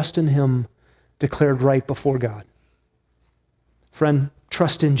who trust in him, declared right before God. Friend,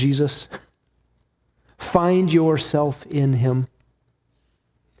 trust in Jesus. Find yourself in him.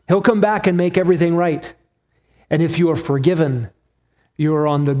 He'll come back and make everything right. And if you are forgiven, you are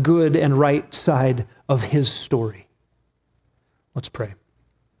on the good and right side of his story. Let's pray.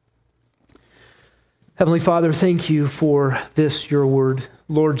 Heavenly Father, thank you for this, your word.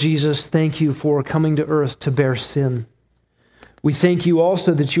 Lord Jesus, thank you for coming to earth to bear sin. We thank you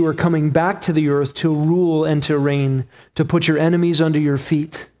also that you are coming back to the earth to rule and to reign, to put your enemies under your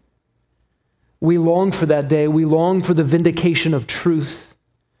feet. We long for that day. We long for the vindication of truth.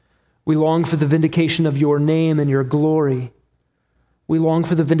 We long for the vindication of your name and your glory. We long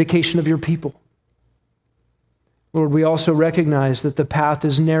for the vindication of your people. Lord, we also recognize that the path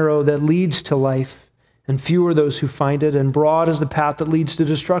is narrow that leads to life, and few are those who find it, and broad is the path that leads to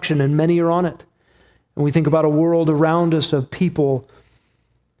destruction, and many are on it. And we think about a world around us of people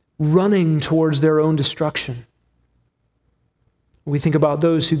running towards their own destruction. We think about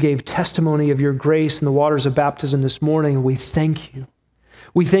those who gave testimony of your grace in the waters of baptism this morning, and we thank you.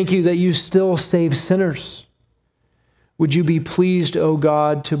 We thank you that you still save sinners. Would you be pleased, O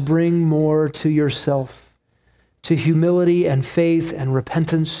God, to bring more to yourself, to humility and faith and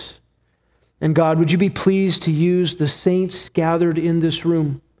repentance? And God, would you be pleased to use the saints gathered in this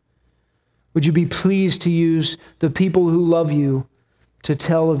room? Would you be pleased to use the people who love you to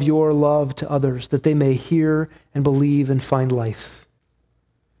tell of your love to others, that they may hear and believe and find life?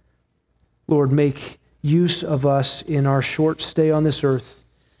 Lord, make use of us in our short stay on this earth.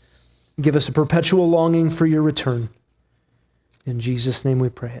 Give us a perpetual longing for your return. In Jesus' name we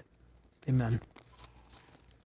pray it. Amen.